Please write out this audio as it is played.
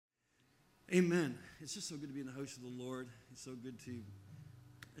Amen. It's just so good to be in the house of the Lord. It's just so good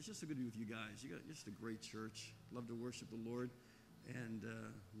to be with you guys. You're just a great church. Love to worship the Lord. And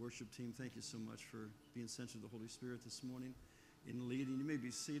worship team, thank you so much for being sensitive to the Holy Spirit this morning in leading. You may be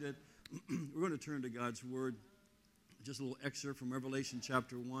seated. We're going to turn to God's Word. Just a little excerpt from Revelation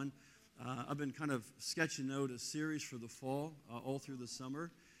chapter 1. I've been kind of sketching out a series for the fall, all through the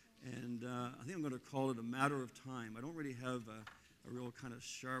summer. And I think I'm going to call it A Matter of Time. I don't really have a real kind of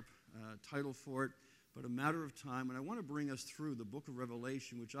sharp title for it, but A Matter of Time. And I want to bring us through the book of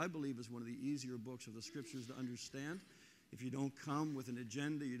Revelation, which I believe is one of the easier books of the Scriptures to understand. If you don't come with an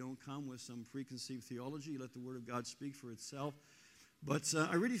agenda, you don't come with some preconceived theology, you let the Word of God speak for itself. But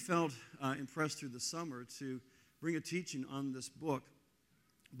I really felt impressed through the summer to bring a teaching on this book,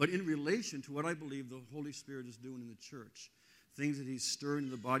 but in relation to what I believe the Holy Spirit is doing in the church. Things that he's stirring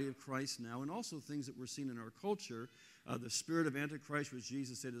in the body of Christ now, and also things that we're seeing in our culture. The spirit of Antichrist, which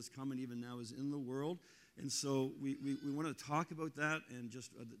Jesus said is coming, even now is in the world. And so we want to talk about that and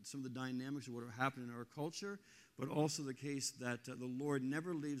just some of the dynamics of what are happening in our culture, but also the case that the Lord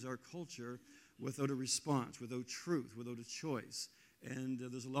never leaves our culture without a response, without truth, without a choice. And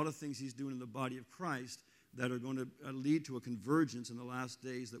there's a lot of things he's doing in the body of Christ that are going to lead to a convergence in the last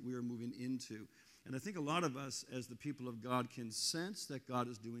days that we are moving into. And I think a lot of us, as the people of God, can sense that God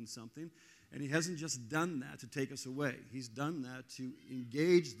is doing something. And he hasn't just done that to take us away. He's done that to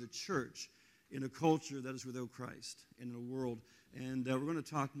engage the church in a culture that is without Christ, in a world. And we're going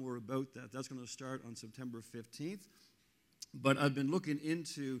to talk more about that. That's going to start on September 15th. But I've been looking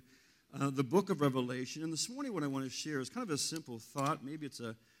into the book of Revelation. And this morning what I want to share is kind of a simple thought. Maybe it's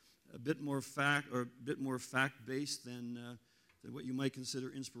a bit more fact-based than what you might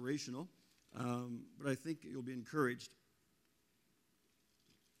consider inspirational. But I think you'll be encouraged.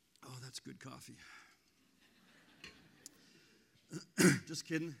 Oh, that's good coffee. Just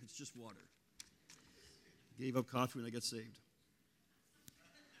kidding. It's just water. Gave up coffee when I got saved.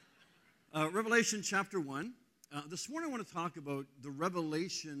 Revelation chapter 1. This morning I want to talk about the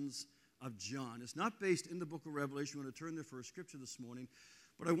revelations of John. It's not based in the book of Revelation. I want to turn there for a scripture this morning.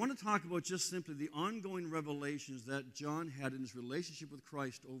 But I want to talk about just simply the ongoing revelations that John had in his relationship with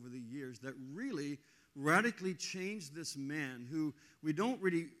Christ over the years that really radically changed this man who we don't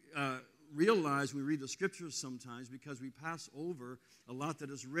really realize when we read the scriptures sometimes because we pass over a lot that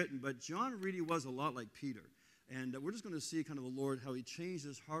is written. But John really was a lot like Peter. And we're just going to see kind of the Lord, how he changed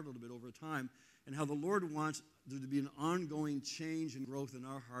his heart a little bit over time and how the Lord wants there to be an ongoing change and growth in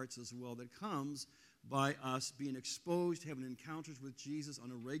our hearts as well that comes by us being exposed, having encounters with Jesus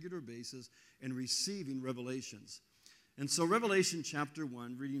on a regular basis, and receiving revelations. And so Revelation chapter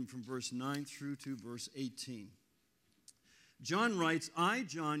 1, reading from verse 9 through to verse 18. John writes, I,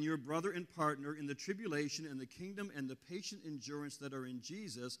 John, your brother and partner in the tribulation and the kingdom and the patient endurance that are in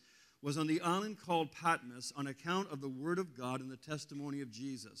Jesus, was on the island called Patmos on account of the word of God and the testimony of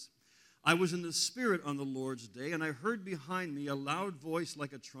Jesus. I was in the Spirit on the Lord's day, and I heard behind me a loud voice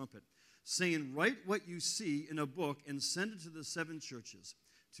like a trumpet, saying, write what you see in a book and send it to the 7 churches,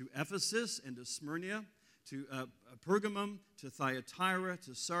 to Ephesus and to Smyrna, to Pergamum, to Thyatira,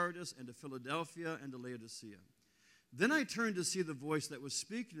 to Sardis, and to Philadelphia, and to Laodicea. Then I turned to see the voice that was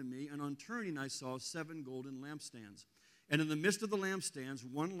speaking to me, and on turning I saw 7 golden lampstands. And in the midst of the lampstands,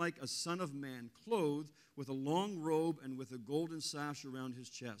 one like a son of man, clothed with a long robe and with a golden sash around his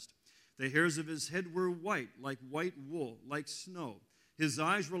chest. The hairs of his head were white, like white wool, like snow. His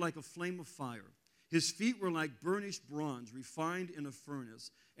eyes were like a flame of fire. His feet were like burnished bronze, refined in a furnace,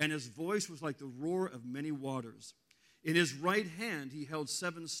 and his voice was like the roar of many waters. In his right hand he held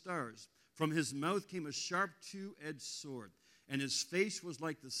 7 stars. From his mouth came a sharp 2-edged sword, and his face was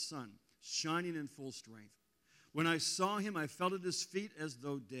like the sun, shining in full strength. When I saw him, I fell at his feet as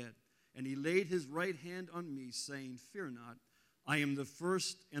though dead, and he laid his right hand on me, saying, fear not, I am the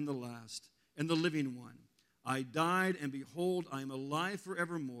first and the last, and the living one. I died, and behold, I am alive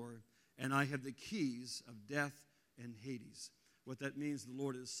forevermore, and I have the keys of death and Hades. What that means, the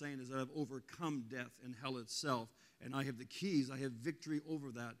Lord is saying, is that I've overcome death and hell itself, and I have the keys, I have victory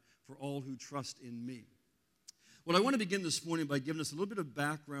over that for all who trust in me. Well, I want to begin this morning by giving us a little bit of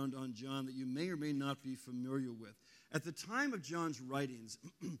background on John that you may or may not be familiar with. At the time of John's writings,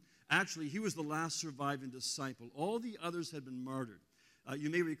 actually, he was the last surviving disciple. All the others had been martyred. You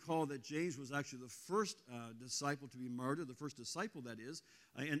may recall that James was actually the first disciple to be martyred, the first disciple, that is.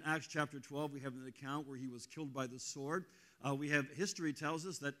 In Acts chapter 12, we have an account where he was killed by the sword. We have history tells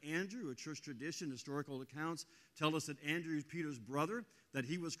us that Andrew, a church tradition, historical accounts tell us that Andrew is Peter's brother, that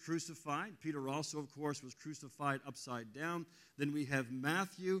he was crucified. Peter also, of course, was crucified upside down. Then we have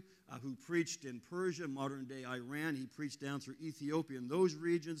Matthew, who preached in Persia, modern-day Iran. He preached down through Ethiopia and those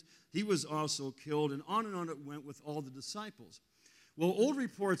regions. He was also killed, and on it went with all the disciples. Well, old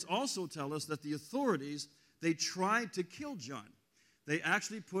reports also tell us that the authorities, they tried to kill John. They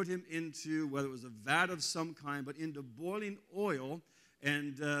actually put him into, whether it was a vat of some kind, but into boiling oil,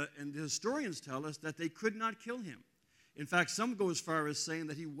 and the historians tell us that they could not kill him. In fact, some go as far as saying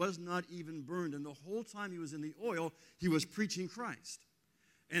that he was not even burned, and the whole time he was in the oil, he was preaching Christ.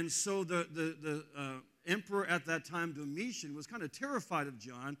 And so the emperor at that time, Domitian, was kind of terrified of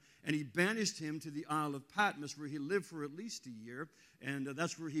John, and he banished him to the Isle of Patmos, where he lived for at least a year, and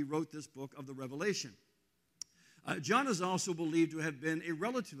that's where he wrote this book of the Revelation. John is also believed to have been a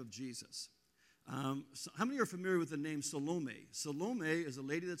relative of Jesus. So how many are familiar with the name Salome? Salome is a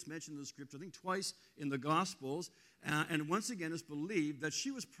lady that's mentioned in the scripture, I think twice in the Gospels, and once again it's believed that she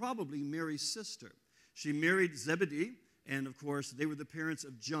was probably Mary's sister. She married Zebedee, and of course they were the parents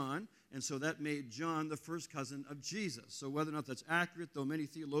of John, and so that made John the first cousin of Jesus. So whether or not that's accurate, though many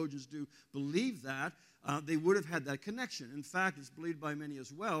theologians do believe that, they would have had that connection. In fact, it's believed by many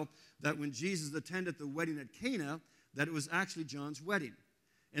as well that when Jesus attended the wedding at Cana, that it was actually John's wedding.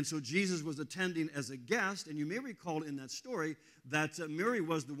 And so Jesus was attending as a guest, and you may recall in that story that Mary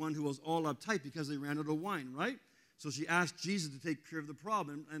was the one who was all uptight because they ran out of wine, right? So she asked Jesus to take care of the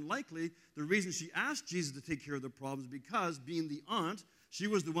problem, and likely the reason she asked Jesus to take care of the problem is because, being the aunt, she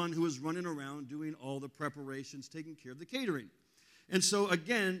was the one who was running around doing all the preparations, taking care of the catering. And so,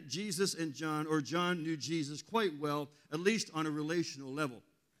 again, Jesus and John, or John knew Jesus quite well, at least on a relational level.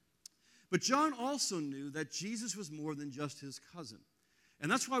 But John also knew that Jesus was more than just his cousin. And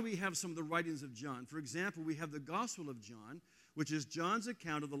that's why we have some of the writings of John. For example, we have the Gospel of John, which is John's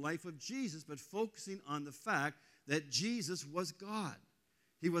account of the life of Jesus, but focusing on the fact that Jesus was God.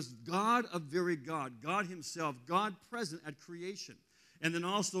 He was God of very God, God himself, God present at creation. And then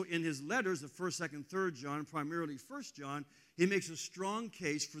also in his letters, the 1st, 2nd, 3rd John, primarily 1st John, he makes a strong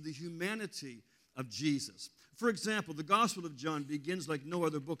case for the humanity of Jesus. For example, the Gospel of John begins like no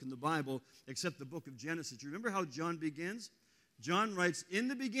other book in the Bible except the book of Genesis. Do you remember how John begins? John writes, "In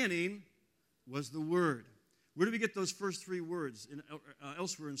the beginning was the Word." Where do we get those first three words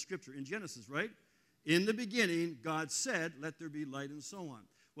elsewhere in Scripture? In Genesis, right? In the beginning, God said, "Let there be light," and so on.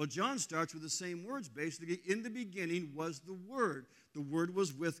 Well, John starts with the same words, basically. In the beginning was the Word. The Word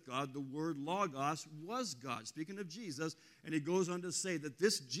was with God. The Word, Logos, was God. Speaking of Jesus, and he goes on to say that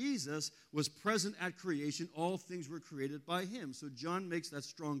this Jesus was present at creation. All things were created by him. So John makes that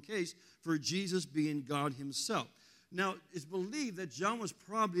strong case for Jesus being God himself. Now, it's believed that John was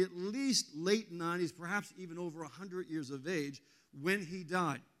probably at least late 90s, perhaps even over 100 years of age when he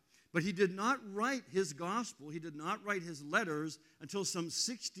died. But he did not write his gospel, he did not write his letters until some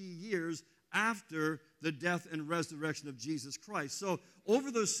 60 years after the death and resurrection of Jesus Christ. So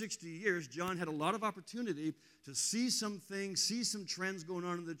over those 60 years, John had a lot of opportunity to see some things, see some trends going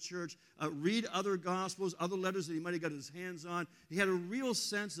on in the church, read other gospels, other letters that he might have got his hands on. He had a real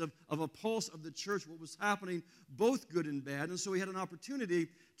sense of a pulse of the church, what was happening, both good and bad. And so he had an opportunity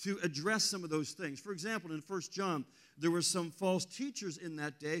to address some of those things. For example, in 1 John, there were some false teachers in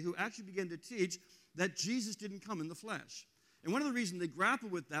that day who actually began to teach that Jesus didn't come in the flesh. And one of the reasons they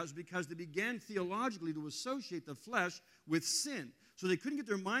grappled with that was because they began theologically to associate the flesh with sin. So they couldn't get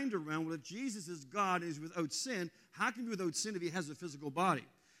their mind around, well, if Jesus is God and he's without sin, how can he be without sin if he has a physical body?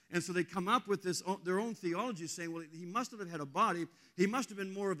 And so they come up with their own theology saying, well, he must have had a body. He must have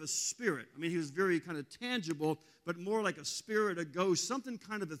been more of a spirit. I mean, he was very kind of tangible, but more like a spirit, a ghost, something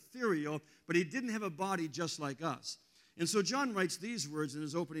kind of ethereal, but he didn't have a body just like us. And so John writes these words in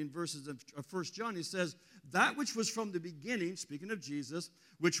his opening verses of 1 John. He says, "That which was from the beginning," speaking of Jesus,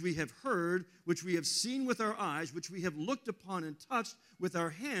 "which we have heard, which we have seen with our eyes, which we have looked upon and touched with our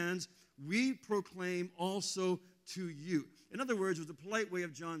hands, we proclaim also to you." In other words, it was a polite way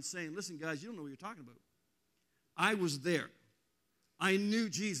of John saying, listen, guys, you don't know what you're talking about. I was there. I knew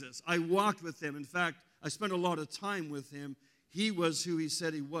Jesus. I walked with him. In fact, I spent a lot of time with him. He was who he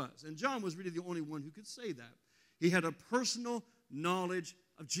said he was. And John was really the only one who could say that. He had a personal knowledge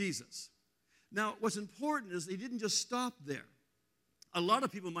of Jesus. Now, what's important is he didn't just stop there. A lot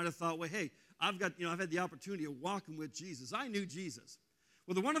of people might have thought, well, hey, I've had the opportunity of walking with Jesus. I knew Jesus.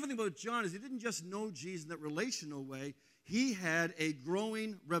 Well, the wonderful thing about John is he didn't just know Jesus in that relational way. He had a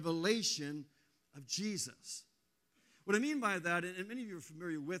growing revelation of Jesus. What I mean by that, and many of you are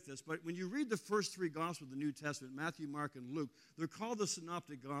familiar with this, but when you read the first three Gospels of the New Testament, Matthew, Mark, and Luke, they're called the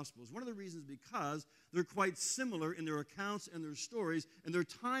Synoptic Gospels. One of the reasons because they're quite similar in their accounts and their stories and their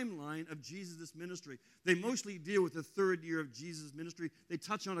timeline of Jesus' ministry. They mostly deal with the third year of Jesus' ministry. They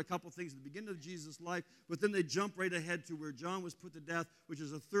touch on a couple things at the beginning of Jesus' life, but then they jump right ahead to where John was put to death, which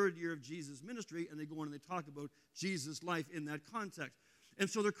is the third year of Jesus' ministry, and they go on and they talk about Jesus' life in that context. And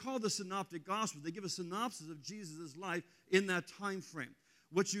so they're called the Synoptic Gospels. They give a synopsis of Jesus' life in that time frame.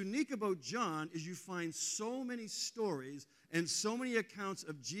 What's unique about John is you find so many stories and so many accounts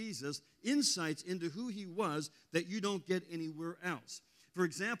of Jesus, insights into who he was, that you don't get anywhere else. For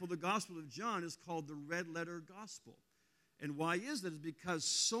example, the Gospel of John is called the Red Letter Gospel. And why is that? It's because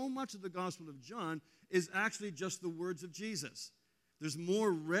so much of the Gospel of John is actually just the words of Jesus. There's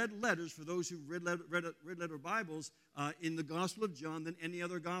more red letters for those who read letter Bibles in the Gospel of John than any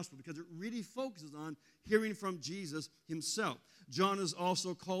other gospel, because it really focuses on hearing from Jesus himself. John is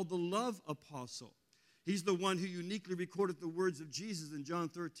also called the love apostle. He's the one who uniquely recorded the words of Jesus in John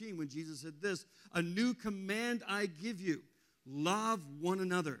 13 when Jesus said this, "A new command I give you, love one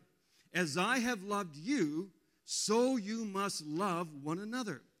another. As I have loved you, so you must love one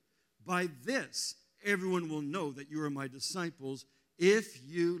another. By this, everyone will know that you are my disciples, if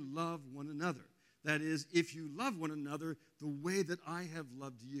you love one another." That is, if you love one another the way that I have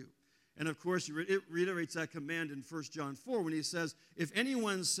loved you. And of course, it reiterates that command in 1 John 4 when he says, if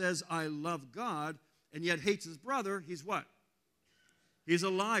anyone says, I love God, and yet hates his brother, he's what? He's a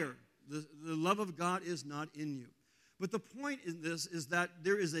liar. The love of God is not in you. But the point in this is that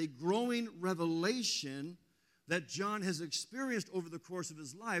there is a growing revelation that John has experienced over the course of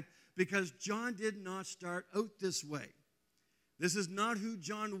his life, because John did not start out this way. This is not who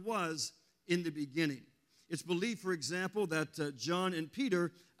John was in the beginning. It's believed, for example, that John and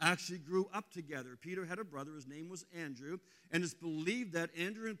Peter actually grew up together. Peter had a brother. His name was Andrew. And it's believed that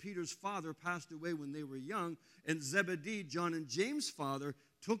Andrew and Peter's father passed away when they were young. And Zebedee, John and James' father,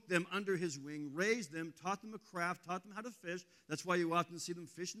 took them under his wing, raised them, taught them a craft, taught them how to fish. That's why you often see them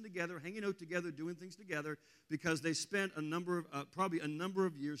fishing together, hanging out together, doing things together, because they spent probably a number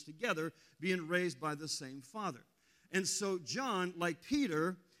of years together being raised by the same father. And so John, like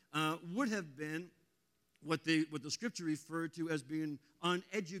Peter, would have been what the Scripture referred to as being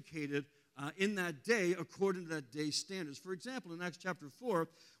uneducated in that day, according to that day's standards. For example, in Acts chapter 4,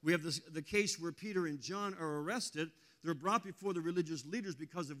 we have the case where Peter and John are arrested. They're brought before the religious leaders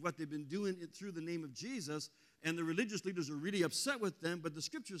because of what they've been doing through the name of Jesus, and the religious leaders are really upset with them, but the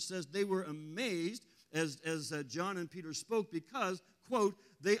Scripture says they were amazed as John and Peter spoke because, quote,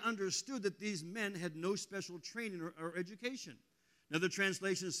 they understood that these men had no special training or education. Another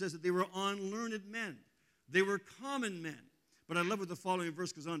translation says that they were unlearned men. They were common men. But I love what the following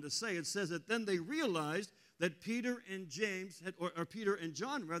verse goes on to say. It says that then they realized that Peter and Peter and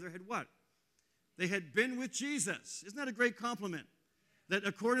John had what? They had been with Jesus. Isn't that a great compliment? That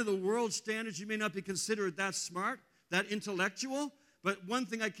according to the world's standards, you may not be considered that smart, that intellectual, but one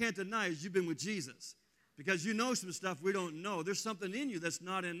thing I can't deny is you've been with Jesus. Because you know some stuff we don't know. There's something in you that's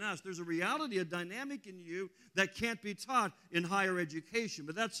not in us. There's a reality, a dynamic in you that can't be taught in higher education.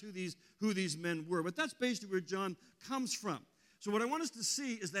 But that's who these men were. But that's basically where John comes from. So what I want us to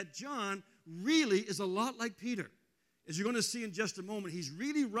see is that John really is a lot like Peter. As you're going to see in just a moment, he's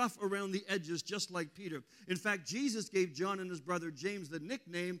really rough around the edges, just like Peter. In fact, Jesus gave John and his brother James the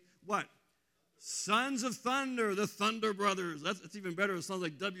nickname, what? Sons of Thunder, the Thunder Brothers. That's even better. It sounds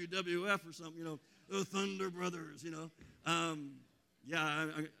like WWF or something, the Thunder Brothers, you got me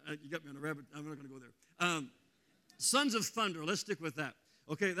on a rabbit. I'm not going to go there. Sons of Thunder, let's stick with that.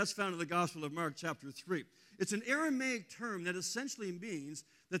 Okay, that's found in the Gospel of Mark chapter 3. It's an Aramaic term that essentially means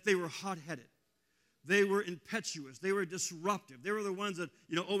that they were hot-headed. They were impetuous. They were disruptive. They were the ones that,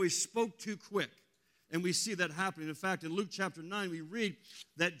 always spoke too quick. And we see that happening. In fact, in Luke chapter 9, we read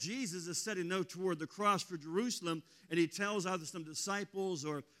that Jesus is setting out toward the cross for Jerusalem, and he tells either some disciples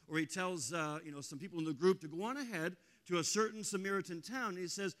or he tells some people in the group to go on ahead to a certain Samaritan town. And he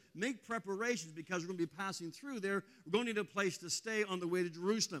says, make preparations because we're going to be passing through there. We're going to need a place to stay on the way to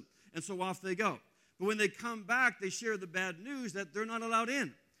Jerusalem. And so off they go. But when they come back, they share the bad news that they're not allowed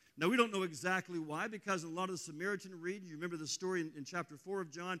in. Now, we don't know exactly why, because in a lot of the Samaritan readings, you remember the story in chapter 4 of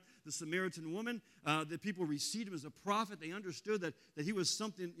John, the Samaritan woman, the people received him as a prophet. They understood that he was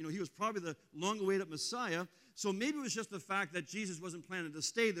something, he was probably the long-awaited Messiah. So maybe it was just the fact that Jesus wasn't planning to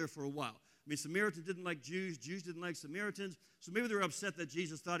stay there for a while. I mean, Samaritans didn't like Jews. Jews didn't like Samaritans. So maybe they were upset that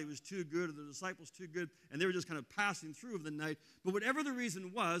Jesus thought he was too good or the disciples too good, and they were just kind of passing through of the night. But whatever the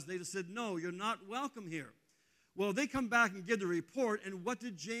reason was, they just said, no, you're not welcome here. Well, they come back and give the report, and what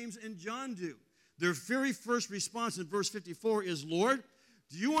did James and John do? their very first response in verse 54 is, Lord,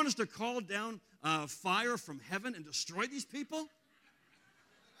 do you want us to call down fire from heaven and destroy these people?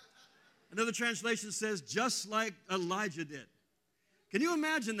 Another translation says, just like Elijah did. Can you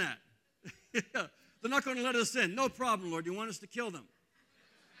imagine that? They're not going to let us in. No problem, Lord. Do you want us to kill them?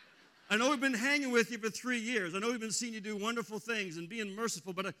 I know we've been hanging with you for 3 years. I know we've been seeing you do wonderful things and being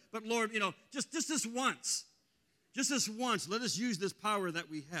merciful, but Lord, just this once. Just this once, let us use this power that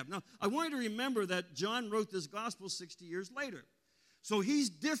we have. Now, I want you to remember that John wrote this gospel 60 years later. So he's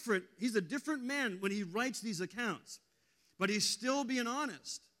different. He's a different man when he writes these accounts. But he's still being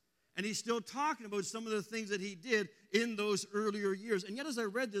honest. And he's still talking about some of the things that he did in those earlier years. And yet, as I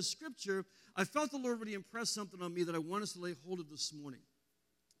read this scripture, I felt the Lord really impress something on me that I want us to lay hold of this morning.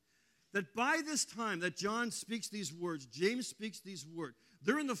 That by this time that John speaks these words, James speaks these words,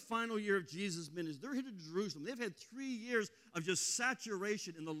 they're in the final year of Jesus' ministry. They're headed to Jerusalem. They've had 3 years of just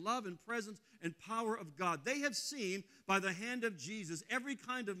saturation in the love and presence and power of God. They have seen by the hand of Jesus every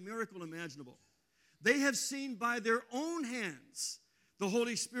kind of miracle imaginable. They have seen by their own hands the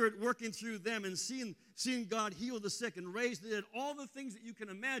Holy Spirit working through them and seeing God heal the sick and raise the dead, all the things that you can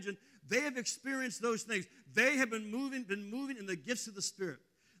imagine. They have experienced those things. They have been moving in the gifts of the Spirit.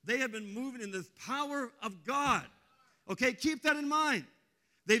 They have been moving in the power of God. Okay, keep that in mind.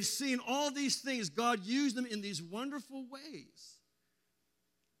 They've seen all these things. God used them in these wonderful ways.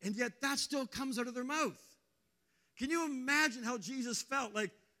 And yet that still comes out of their mouth. Can you imagine how Jesus felt?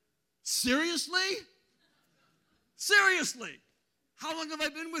 Like, seriously? Seriously? How long have I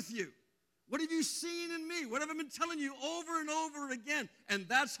been with you? What have you seen in me? What have I been telling you over and over again? And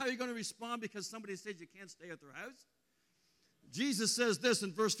that's how you're going to respond because somebody says you can't stay at their house? Jesus says this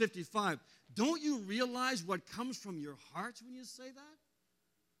in verse 55. Don't you realize what comes from your hearts when you say that?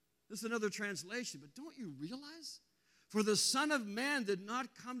 This is another translation, but don't you realize? For the Son of Man did not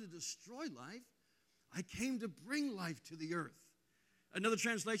come to destroy life. I came to bring life to the earth. Another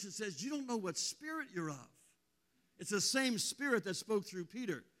translation says, you don't know what spirit you're of. It's the same spirit that spoke through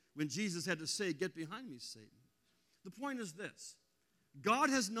Peter when Jesus had to say, get behind me, Satan. The point is this. God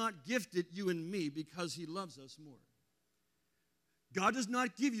has not gifted you and me because he loves us more. God does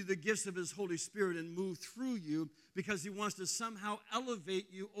not give you the gifts of his Holy Spirit and move through you because he wants to somehow elevate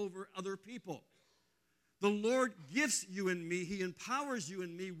you over other people. The Lord gifts you and me. He empowers you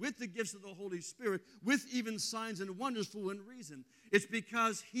and me with the gifts of the Holy Spirit, with even signs and wonders for one reason. It's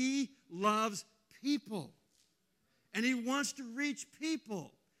because he loves people. And he wants to reach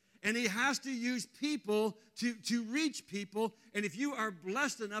people. And he has to use people to reach people. And if you are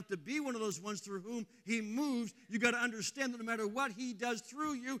blessed enough to be one of those ones through whom he moves, you got to understand that no matter what he does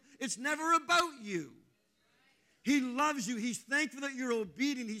through you, it's never about you. He loves you. He's thankful that you're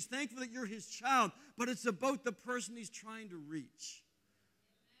obedient. He's thankful that you're his child. But it's about the person he's trying to reach.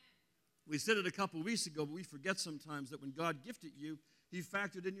 We said it a couple weeks ago, but we forget sometimes that when God gifted you, he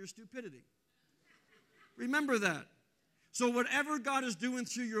factored in your stupidity. Remember that. So whatever God is doing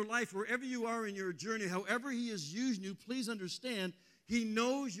through your life, wherever you are in your journey, however he is using you, please understand, he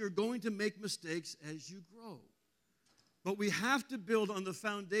knows you're going to make mistakes as you grow. But we have to build on the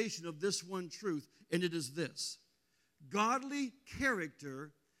foundation of this one truth, and it is this. Godly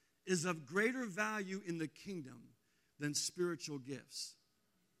character is of greater value in the kingdom than spiritual gifts.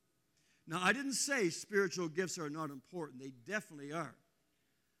 Now, I didn't say spiritual gifts are not important. They definitely are.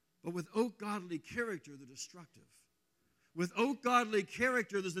 But without godly character, they're destructive. Without godly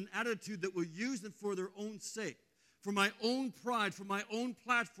character, there's an attitude that will use them for their own sake, for my own pride, for my own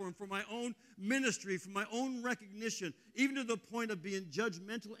platform, for my own ministry, for my own recognition, even to the point of being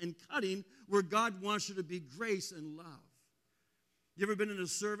judgmental and cutting where God wants you to be grace and love. You ever been in a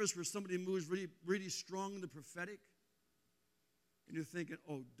service where somebody moves really, really strong in the prophetic? And you're thinking,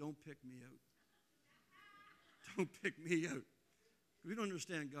 oh, don't pick me out. Don't pick me out. We don't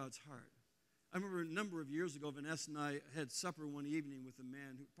understand God's heart. I remember a number of years ago, Vanessa and I had supper one evening with a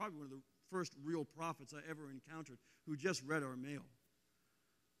man, who probably one of the first real prophets I ever encountered, who just read our mail.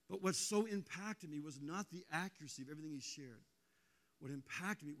 But what so impacted me was not the accuracy of everything he shared. What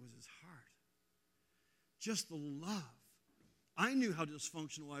impacted me was his heart. Just the love. I knew how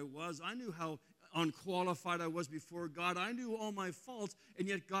dysfunctional I was. I knew how unqualified I was before God. I knew all my faults, and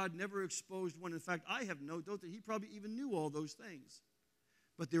yet God never exposed one. In fact, I have no doubt that he probably even knew all those things.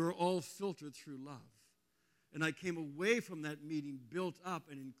 But they were all filtered through love. And I came away from that meeting built up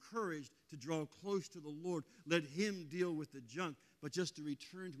and encouraged to draw close to the Lord. Let him deal with the junk, but just to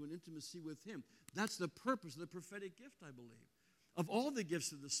return to an intimacy with him. That's the purpose of the prophetic gift, I believe, of all the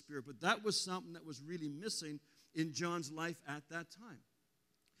gifts of the Spirit. But that was something that was really missing in John's life at that time.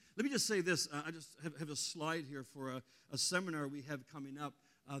 Let me just say this. I just have a slide here for a seminar we have coming up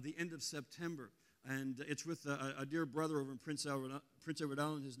the end of September. And it's with a dear brother over in Prince Edward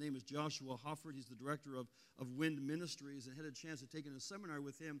Island. His name is Joshua Hofford. He's the director of Wind Ministries, and had a chance to take in a seminar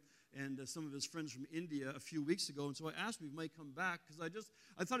with him and some of his friends from India a few weeks ago. And so I asked him if he might come back, because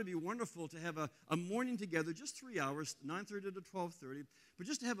I thought it'd be wonderful to have a morning together, just 3 hours, 9:30 to 12:30, but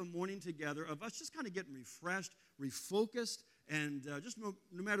just to have a morning together of us just kind of getting refreshed, refocused, and just no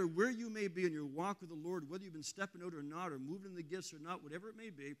matter where you may be in your walk with the Lord, whether you've been stepping out or not, or moving in the gifts or not, whatever it may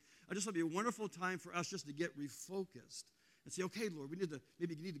be, I just thought it'd be a wonderful time for us just to get refocused and say, okay, Lord,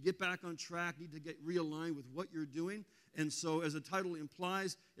 maybe you need to get back on track, need to get realigned with what you're doing. And so, as the title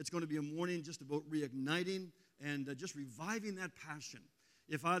implies, it's going to be a morning just about reigniting and just reviving that passion.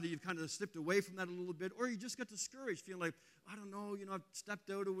 If either you've kind of slipped away from that a little bit, or you just got discouraged, feeling like, I don't know, I've stepped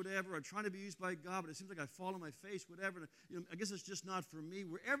out or whatever, I'm trying to be used by God, but it seems like I fall on my face, whatever, I guess it's just not for me.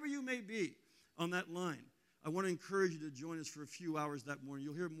 Wherever you may be on that line, I want to encourage you to join us for a few hours that morning.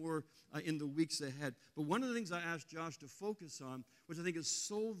 You'll hear more in the weeks ahead. But one of the things I asked Josh to focus on, which I think is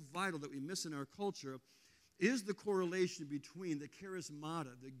so vital that we miss in our culture, is the correlation between the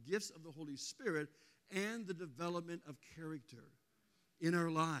charismata, the gifts of the Holy Spirit, and the development of character in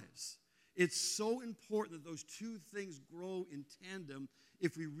our lives. It's so important that those two things grow in tandem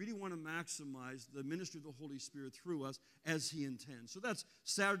if we really want to maximize the ministry of the Holy Spirit through us as He intends. So that's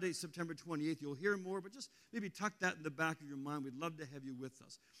Saturday, September 28th. You'll hear more, but just maybe tuck that in the back of your mind. We'd love to have you with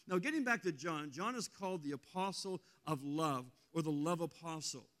us. Now, getting back to John, John is called the apostle of love, or the love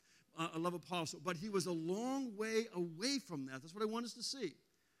apostle, but he was a long way away from that. That's what I want us to see.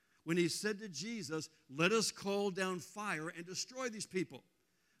 When he said to Jesus, let us call down fire and destroy these people.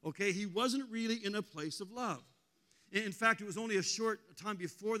 Okay, he wasn't really in a place of love. In fact, it was only a short time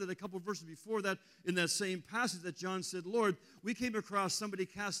before that, a couple of verses before that, in that same passage that John said, Lord, we came across somebody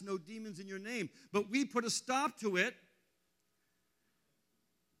casting out demons in your name, but we put a stop to it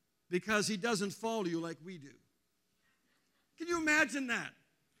because he doesn't follow you like we do. Can you imagine that?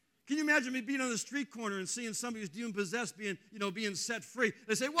 Can you imagine me being on the street corner and seeing somebody who's demon-possessed being set free?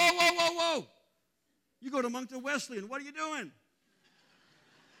 They say, whoa, whoa, whoa, whoa. You go to Moncton Wesleyan. What are you doing?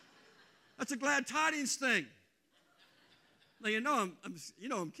 That's a glad tidings thing. Now,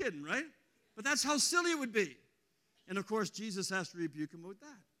 I'm kidding, right? But that's how silly it would be. And, of course, Jesus has to rebuke him with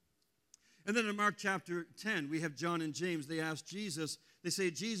that. And then in Mark chapter 10, we have John and James. They ask Jesus, they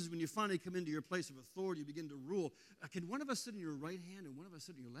say, Jesus, when you finally come into your place of authority, you begin to rule, can one of us sit in your right hand and one of us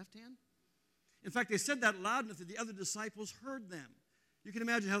sit in your left hand? In fact, they said that loud enough that the other disciples heard them. You can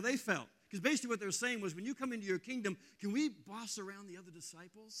imagine how they felt. Because basically what they're saying was, when you come into your kingdom, can we boss around the other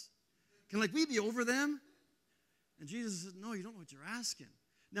disciples? Can we be over them? And Jesus said, no, you don't know what you're asking.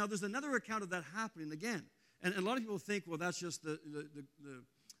 Now, there's another account of that happening again. And a lot of people think, well, that's just the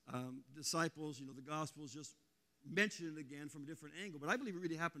disciples, the Gospels just mention it again from a different angle. But I believe it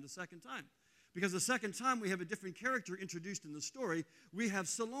really happened a second time. Because the second time we have a different character introduced in the story. We have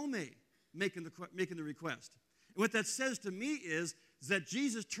Salome making the request. And what that says to me is that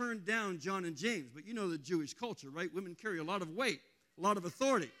Jesus turned down John and James. But you know the Jewish culture, right? Women carry a lot of weight, a lot of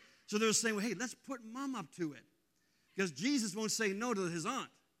authority. So they're saying, well, hey, let's put mom up to it. Because Jesus won't say no to his aunt.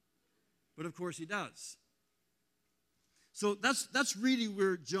 But of course he does. So that's really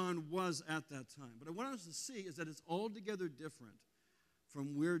where John was at that time. But I want us to see is that it's altogether different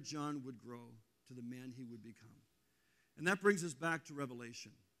from where John would grow to the man he would become. And that brings us back to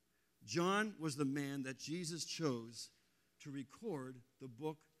Revelation. John was the man that Jesus chose to record the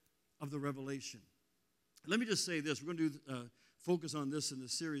book of the Revelation. Let me just say this. We're going to focus on this in the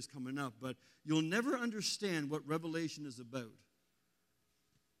series coming up, but you'll never understand what Revelation is about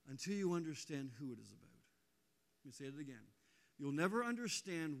until you understand who it is about. Let me say it again. You'll never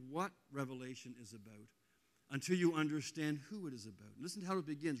understand what Revelation is about until you understand who it is about. Listen to how it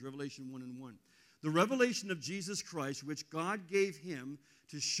begins, Revelation 1:1. The revelation of Jesus Christ, which God gave him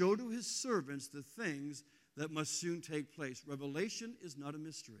to show to his servants the things that must soon take place. Revelation is not a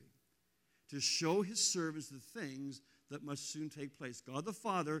mystery. To show his servants the things that must soon take place. God the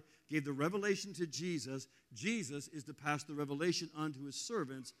Father gave the revelation to Jesus. Jesus is to pass the revelation on to his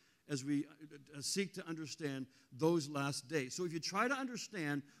servants as we seek to understand those last days. So if you try to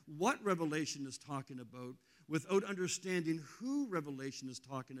understand what Revelation is talking about without understanding who Revelation is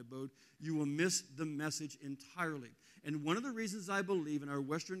talking about, you will miss the message entirely. And one of the reasons I believe in our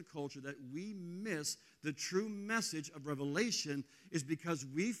Western culture that we miss the true message of Revelation is because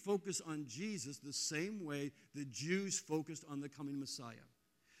we focus on Jesus the same way the Jews focused on the coming Messiah.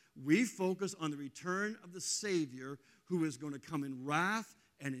 We focus on the return of the Savior who is going to come in wrath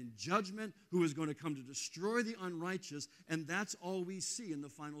and in judgment, who is going to come to destroy the unrighteous, and that's all we see in the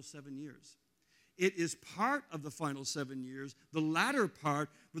final 7 years. It is part of the final 7 years, the latter part,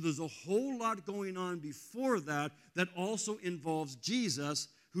 where there's a whole lot going on before that that also involves Jesus,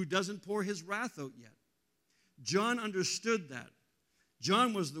 who doesn't pour his wrath out yet. John understood that.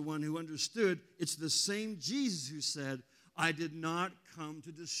 John was the one who understood it's the same Jesus who said, I did not come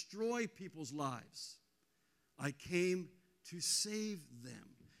to destroy people's lives. I came to save them.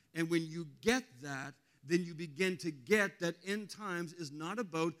 And when you get that, then you begin to get that end times is not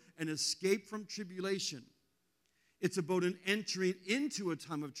about an escape from tribulation. It's about an entering into a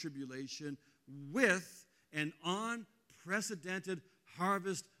time of tribulation with an unprecedented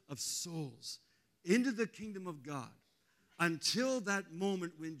harvest of souls into the kingdom of God. Until that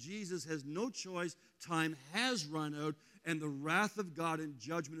moment when Jesus has no choice, time has run out, and the wrath of God and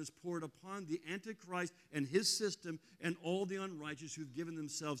judgment is poured upon the Antichrist and his system and all the unrighteous who've given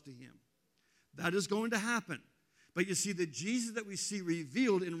themselves to him. That is going to happen. But you see, the Jesus that we see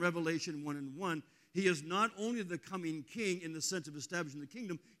revealed in Revelation 1:1, he is not only the coming king in the sense of establishing the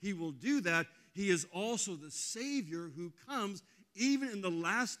kingdom, he will do that. He is also the Savior who comes even in the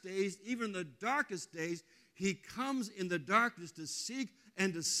last days, even in the darkest days. He comes in the darkness to seek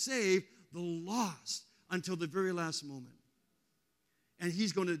and to save the lost until the very last moment. And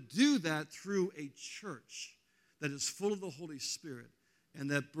he's going to do that through a church that is full of the Holy Spirit and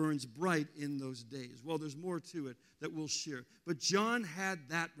that burns bright in those days. Well, there's more to it that we'll share. But John had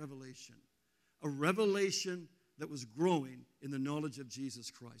that revelation, a revelation that was growing in the knowledge of Jesus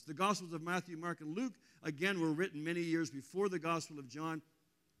Christ. The Gospels of Matthew, Mark, and Luke, again, were written many years before the Gospel of John.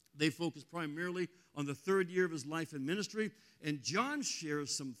 They focus primarily on the third year of his life and ministry. And John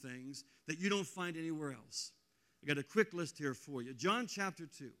shares some things that you don't find anywhere else. I got a quick list here for you. John chapter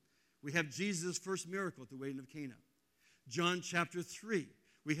 2, we have Jesus' first miracle at the wedding of Cana. John chapter 3,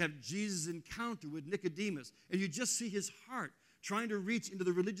 we have Jesus' encounter with Nicodemus. And you just see his heart trying to reach into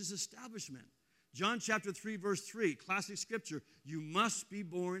the religious establishment. John chapter 3, verse 3, classic scripture, you must be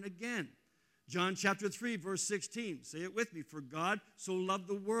born again. John chapter 3, verse 16, say it with me. For God so loved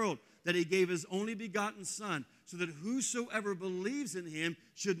the world that he gave his only begotten Son, so that whosoever believes in him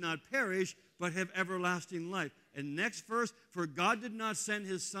should not perish, but have everlasting life. And next verse, for God did not send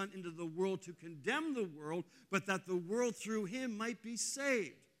his Son into the world to condemn the world, but that the world through him might be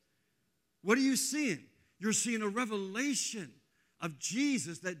saved. What are you seeing? You're seeing a revelation of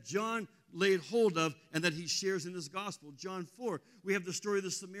Jesus that John laid hold of and that he shares in his gospel. John 4, we have the story of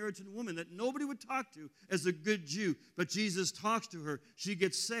the Samaritan woman that nobody would talk to as a good Jew, but Jesus talks to her. She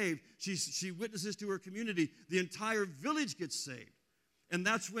gets saved. She witnesses to her community. The entire village gets saved. And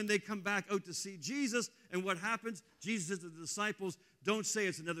that's when they come back out to see Jesus. And what happens? Jesus says to the disciples, don't say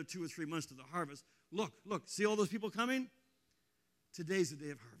it's another 2 or 3 months to the harvest. Look, see all those people coming? Today's the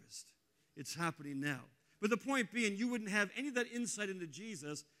day of harvest. It's happening now. But the point being, you wouldn't have any of that insight into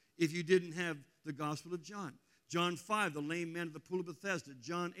Jesus if you didn't have the Gospel of John. John 5, the lame man at the pool of Bethesda.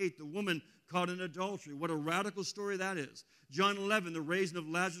 John 8, the woman caught in adultery. What a radical story that is. John 11, the raising of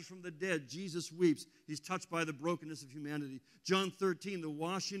Lazarus from the dead. Jesus weeps. He's touched by the brokenness of humanity. John 13, the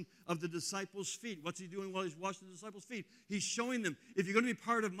washing of the disciples' feet. What's he doing while he's washing the disciples' feet? He's showing them, if you're going to be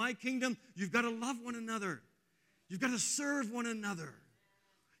part of my kingdom, you've got to love one another. You've got to serve one another.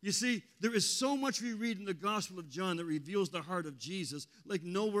 You see, there is so much we read in the Gospel of John that reveals the heart of Jesus like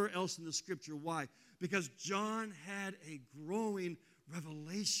nowhere else in the Scripture. Why? Because John had a growing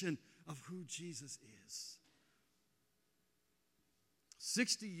revelation of who Jesus is.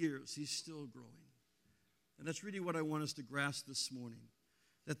 60 years, he's still growing. And that's really what I want us to grasp this morning.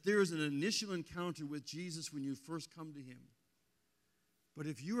 That there is an initial encounter with Jesus when you first come to him. But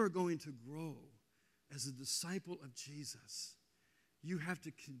if you are going to grow as a disciple of Jesus, you have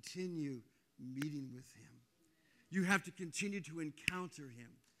to continue meeting with him. You have to continue to encounter him.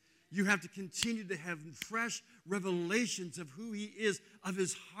 You have to continue to have fresh revelations of who he is, of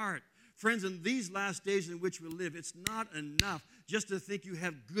his heart. Friends, in these last days in which we live, it's not enough just to think you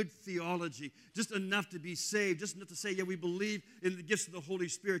have good theology, just enough to be saved, just enough to say, yeah, we believe in the gifts of the Holy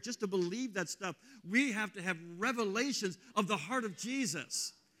Spirit, just to believe that stuff. We have to have revelations of the heart of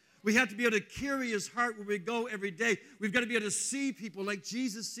Jesus. We have to be able to carry his heart where we go every day. We've got to be able to see people like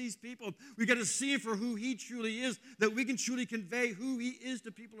Jesus sees people. We've got to see him for who he truly is, that we can truly convey who he is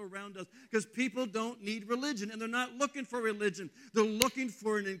to people around us. Because people don't need religion, and they're not looking for religion. They're looking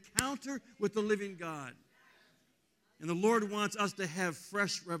for an encounter with the living God. And the Lord wants us to have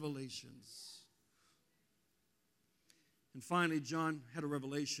fresh revelations. And finally, John had a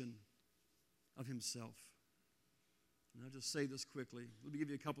revelation of himself. And I'll just say this quickly. Let me give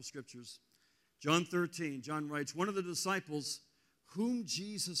you a couple scriptures. John 13, John writes, one of the disciples whom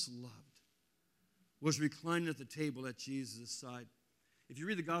Jesus loved was reclining at the table at Jesus' side. If you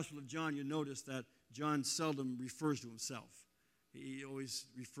read the Gospel of John, you notice that John seldom refers to himself. He always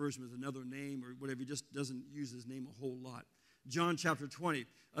refers to him as another name or whatever. He just doesn't use his name a whole lot. John chapter 20.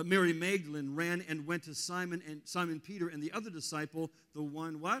 Mary Magdalene ran and went to Simon Peter and the other disciple, the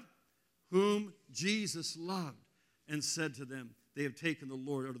one what? Whom Jesus loved, and said to them, they have taken the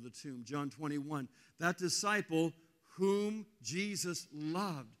Lord out of the tomb. John 21. That disciple whom Jesus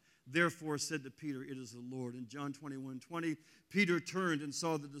loved, therefore said to Peter, it is the Lord. In John 21:20, Peter turned and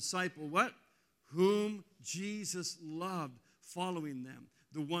saw the disciple, what? Whom Jesus loved, following them,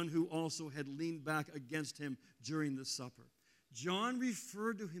 the one who also had leaned back against him during the supper. John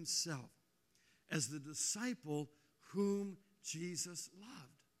referred to himself as the disciple whom Jesus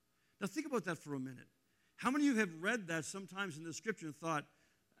loved. Now think about that for a minute. How many of you have read that sometimes in the scripture and thought,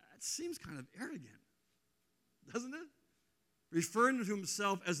 that seems kind of arrogant, doesn't it? Referring to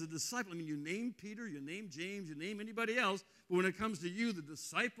himself as a disciple. I mean, you name Peter, you name James, you name anybody else, but when it comes to you, the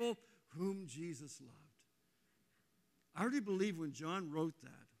disciple whom Jesus loved. I already believe when John wrote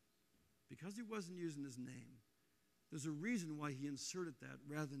that, because he wasn't using his name, there's a reason why he inserted that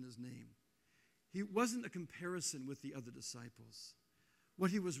rather than his name. He wasn't a comparison with the other disciples.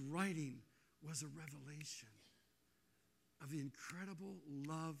 What he was writing was a revelation of the incredible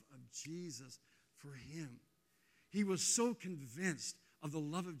love of Jesus for him. He was so convinced of the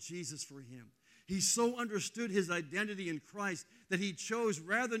love of Jesus for him. He so understood his identity in Christ that he chose,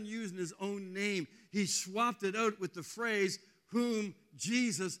 rather than using his own name, he swapped it out with the phrase, whom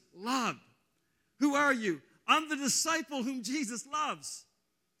Jesus loved. Who are you? I'm the disciple whom Jesus loves.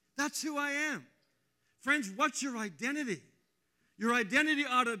 That's who I am. Friends, what's your identity? Your identity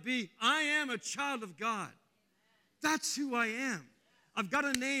ought to be, I am a child of God. That's who I am. I've got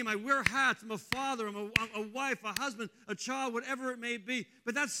a name. I wear hats. I'm a father. I'm a wife, a husband, a child, whatever it may be.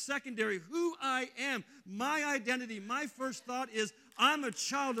 But that's secondary. Who I am, my identity, my first thought is, I'm a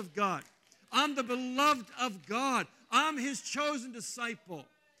child of God. I'm the beloved of God. I'm his chosen disciple.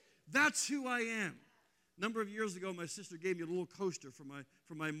 That's who I am. A number of years ago, my sister gave me a little coaster for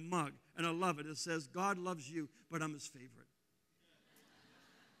my mug, and I love it. It says, God loves you, but I'm his favorite.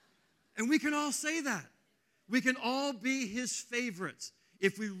 And we can all say that. We can all be his favorites.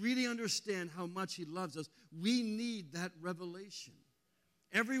 If we really understand how much he loves us, we need that revelation.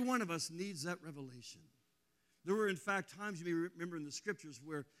 Every one of us needs that revelation. There were, in fact, times you may remember in the scriptures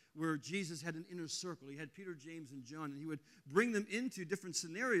where Jesus had an inner circle. He had Peter, James, and John, and he would bring them into different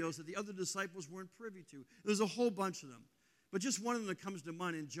scenarios that the other disciples weren't privy to. There's a whole bunch of them. But just one of them that comes to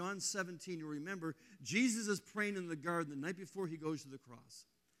mind, in John 17, you'll remember, Jesus is praying in the garden the night before he goes to the cross.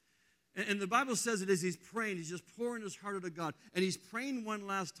 And the Bible says that as he's praying, he's just pouring his heart out to God. And he's praying one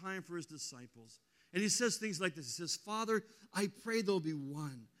last time for his disciples. And he says things like this. He says, Father, I pray they'll be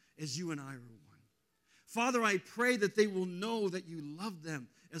one as you and I are one. Father, I pray that they will know that you love them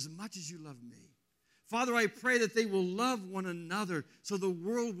as much as you love me. Father, I pray that they will love one another so the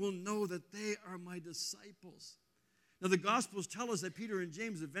world will know that they are my disciples. Now, the Gospels tell us that Peter and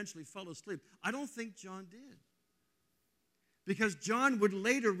James eventually fell asleep. I don't think John did. Because John would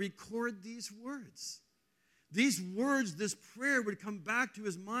later record these words. These words, this prayer would come back to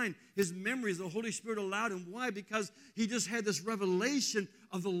his mind, his memories, the Holy Spirit allowed him. Why? Because he just had this revelation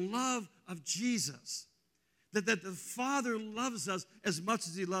of the love of Jesus. That the Father loves us as much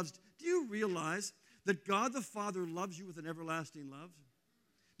as he loves. Do you realize that God the Father loves you with an everlasting love?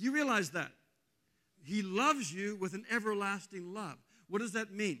 Do you realize that? He loves you with an everlasting love. What does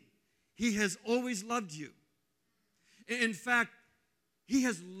that mean? He has always loved you. In fact, he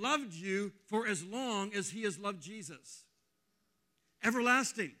has loved you for as long as he has loved Jesus.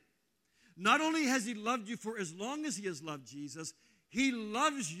 Everlasting. Not only has he loved you for as long as he has loved Jesus, he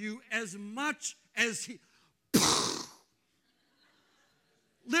loves you as much as he...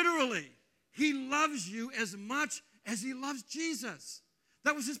 Literally, he loves you as much as he loves Jesus.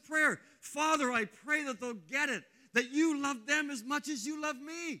 That was his prayer. Father, I pray that they'll get it, that you love them as much as you love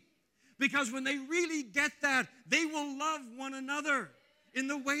me. Because when they really get that, they will love one another in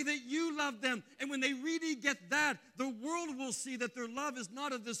the way that you love them. And when they really get that, the world will see that their love is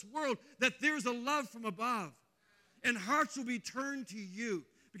not of this world, that there's a love from above. And hearts will be turned to you.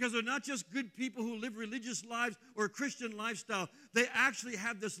 Because they're not just good people who live religious lives or a Christian lifestyle. They actually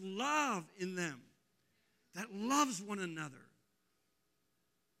have this love in them that loves one another.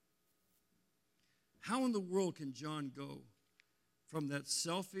 How in the world can John go from that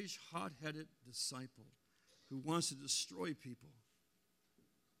selfish, hot-headed disciple who wants to destroy people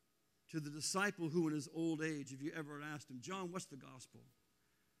to the disciple who in his old age, if you ever asked him, John, what's the gospel?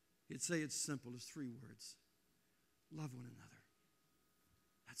 He'd say it's simple. It's 3 words. Love one another.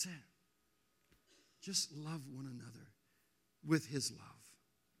 That's it. Just love one another with his love.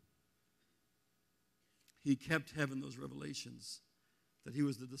 he kept having those revelations that he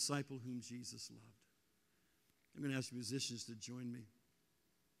was the disciple whom Jesus loved. I'm going to ask musicians to join me.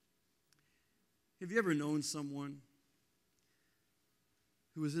 Have you ever known someone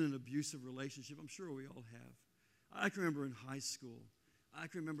who was in an abusive relationship? I'm sure we all have. I can remember in high school, I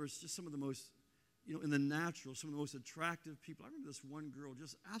can remember just some of the most, in the natural, some of the most attractive people. I remember this one girl,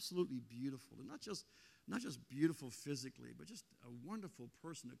 just absolutely beautiful, and not just beautiful physically, but just a wonderful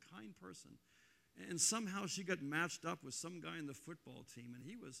person, a kind person. And somehow she got matched up with some guy in the football team, and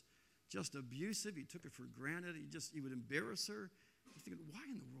he was just abusive. He took it for granted. He would embarrass her. You're thinking, why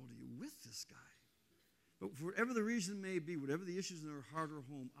in the world are you with this guy? But for whatever the reason may be, whatever the issues in her heart or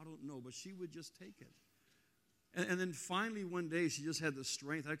home, I don't know, but she would just take it. And then finally one day she just had the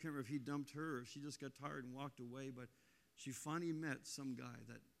strength. I can't remember if he dumped her or if she just got tired and walked away, but she finally met some guy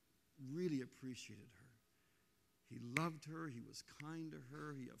that really appreciated her. He loved her. He was kind to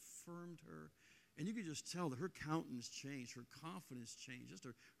her. He affirmed her. And you could just tell that her countenance changed, her confidence changed, just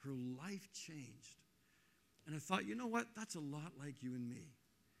her life changed. And I thought, you know what? That's a lot like you and me.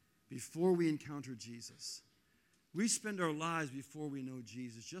 Before we encounter Jesus, we spend our lives before we know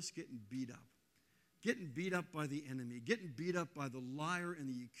Jesus just getting beat up by the enemy, getting beat up by the liar and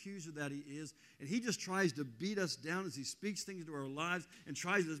the accuser that he is. And he just tries to beat us down as he speaks things into our lives and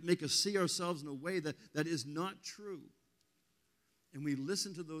tries to make us see ourselves in a way that is not true. And we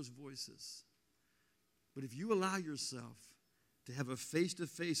listen to those voices. But if you allow yourself to have a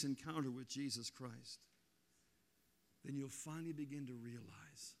face-to-face encounter with Jesus Christ, then you'll finally begin to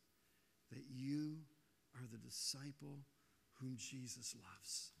realize that you are the disciple whom Jesus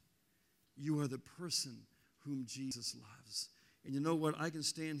loves. You are the person whom Jesus loves. And you know what? I can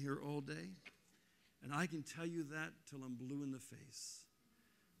stand here all day, and I can tell you that till I'm blue in the face.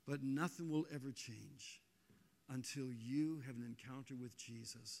 But nothing will ever change until you have an encounter with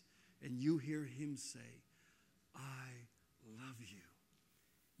Jesus and you hear him say, I love you.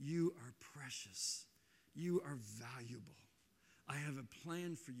 You are precious. You are valuable. I have a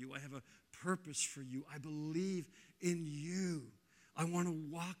plan for you. I have a purpose for you. I believe in you. I want to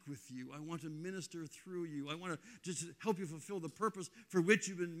walk with you. I want to minister through you. I want to just help you fulfill the purpose for which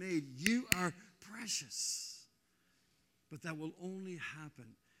you've been made. You are precious. But that will only happen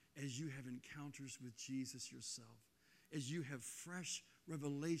as you have encounters with Jesus yourself, as you have fresh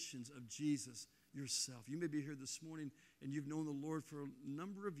revelations of Jesus yourself. You may be here this morning and you've known the Lord for a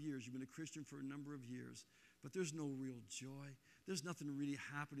number of years. You've been a Christian for a number of years, but there's no real joy. There's nothing really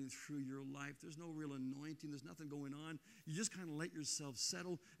happening through your life. There's no real anointing. There's nothing going on. You just kind of let yourself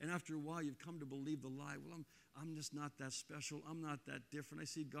settle, and after a while you've come to believe the lie. Well, I'm just not that special. I'm not that different. I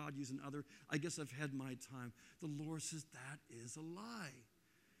see God using other. I guess I've had my time. The Lord says that is a lie.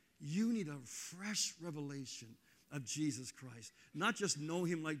 You need a fresh revelation of Jesus Christ. Not just know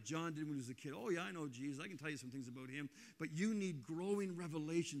him like John did when he was a kid. Oh, yeah, I know Jesus. I can tell you some things about him. But you need growing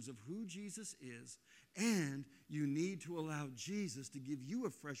revelations of who Jesus is, and you need to allow Jesus to give you a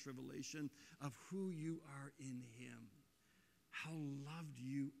fresh revelation of who you are in him. How loved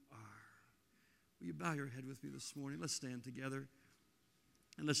you are. Will you bow your head with me this morning? Let's stand together,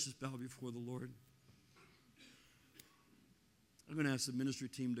 and let's just bow before the Lord. I'm going to ask the ministry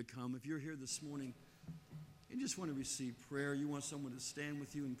team to come. If you're here this morning, you just want to receive prayer, you want someone to stand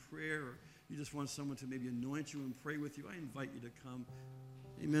with you in prayer, or you just want someone to maybe anoint you and pray with you, I invite you to come.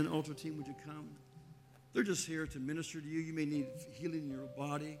 Amen. Altar team, would you come? They're just here to minister to you. You may need healing in your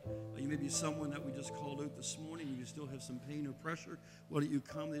body. You may be someone that we just called out this morning. You still have some pain or pressure. Why don't you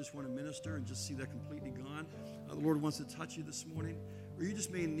come? They just want to minister and just see that completely gone. The Lord wants to touch you this morning. Or you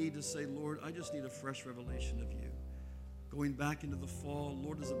just may need to say, Lord, I just need a fresh revelation of you. Going back into the fall,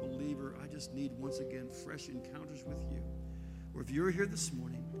 Lord, as a believer, I just need, once again, fresh encounters with you. Or if you're here this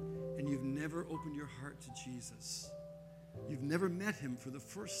morning and you've never opened your heart to Jesus, you've never met him for the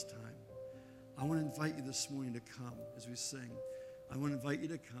first time, I want to invite you this morning to come as we sing. I want to invite you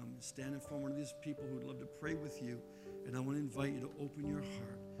to come, stand in front of one of these people who would love to pray with you, and I want to invite you to open your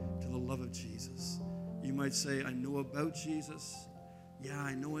heart to the love of Jesus. You might say, I know about Jesus. Yeah,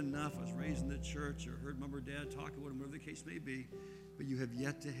 I know enough. I was raised in the church or heard mom or dad talk about him, whatever the case may be, but you have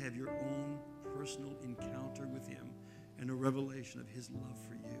yet to have your own personal encounter with him and a revelation of his love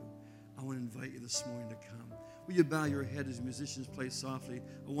for you. I want to invite you this morning to come. Will you bow your head as musicians play softly?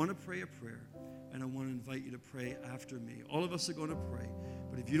 I want to pray a prayer, and I want to invite you to pray after me. All of us are going to pray,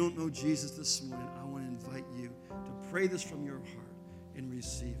 but if you don't know Jesus this morning, I want to invite you to pray this from your heart and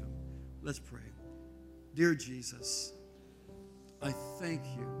receive him. Let's pray. Dear Jesus, I thank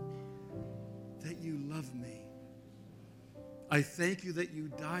you that you love me. I thank you that you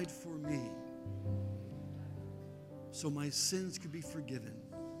died for me so my sins could be forgiven.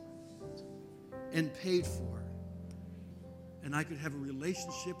 and paid for, and I could have a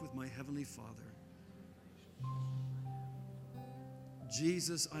relationship with my Heavenly Father.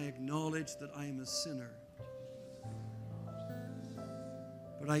 Jesus, I acknowledge that I am a sinner,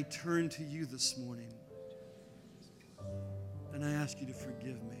 but I turn to you this morning, and I ask you to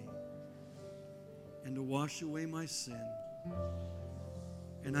forgive me and to wash away my sin.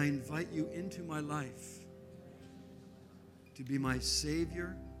 And I invite you into my life to be my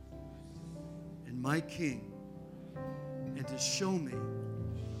Savior and my King, and to show me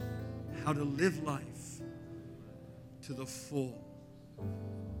how to live life to the full,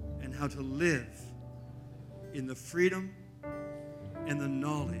 and how to live in the freedom and the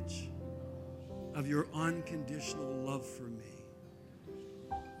knowledge of your unconditional love for me.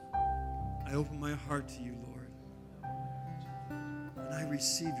 I open my heart to you, Lord, and I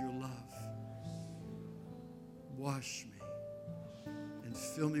receive your love. Wash me and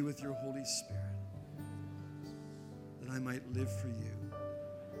fill me with your Holy Spirit, that I might live for you.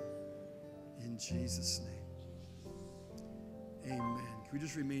 In Jesus' name, amen. Can we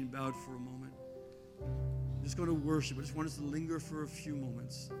just remain bowed for a moment? I'm just going to worship. I just want us to linger for a few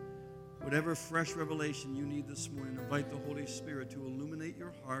moments. Whatever fresh revelation you need this morning, invite the Holy Spirit to illuminate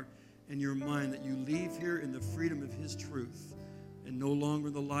your heart and your mind, that you leave here in the freedom of His truth and no longer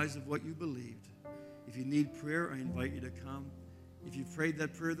in the lies of what you believed. If you need prayer, I invite you to come. If you prayed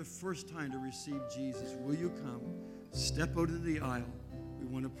that prayer the first time to receive Jesus, will you come? Step out into the aisle. We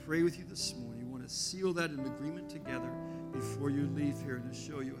want to pray with you this morning. We want to seal that in agreement together before you leave here, and to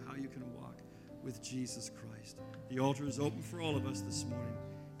show you how you can walk with Jesus Christ. The altar is open for all of us this morning.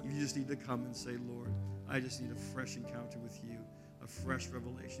 You just need to come and say, Lord, I just need a fresh encounter with you, a fresh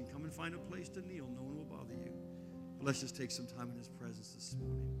revelation. Come and find a place to kneel. No one will bother you. But let's just take some time in His presence this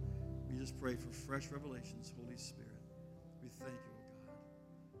morning. We just pray for fresh revelations, Holy Spirit. We thank you.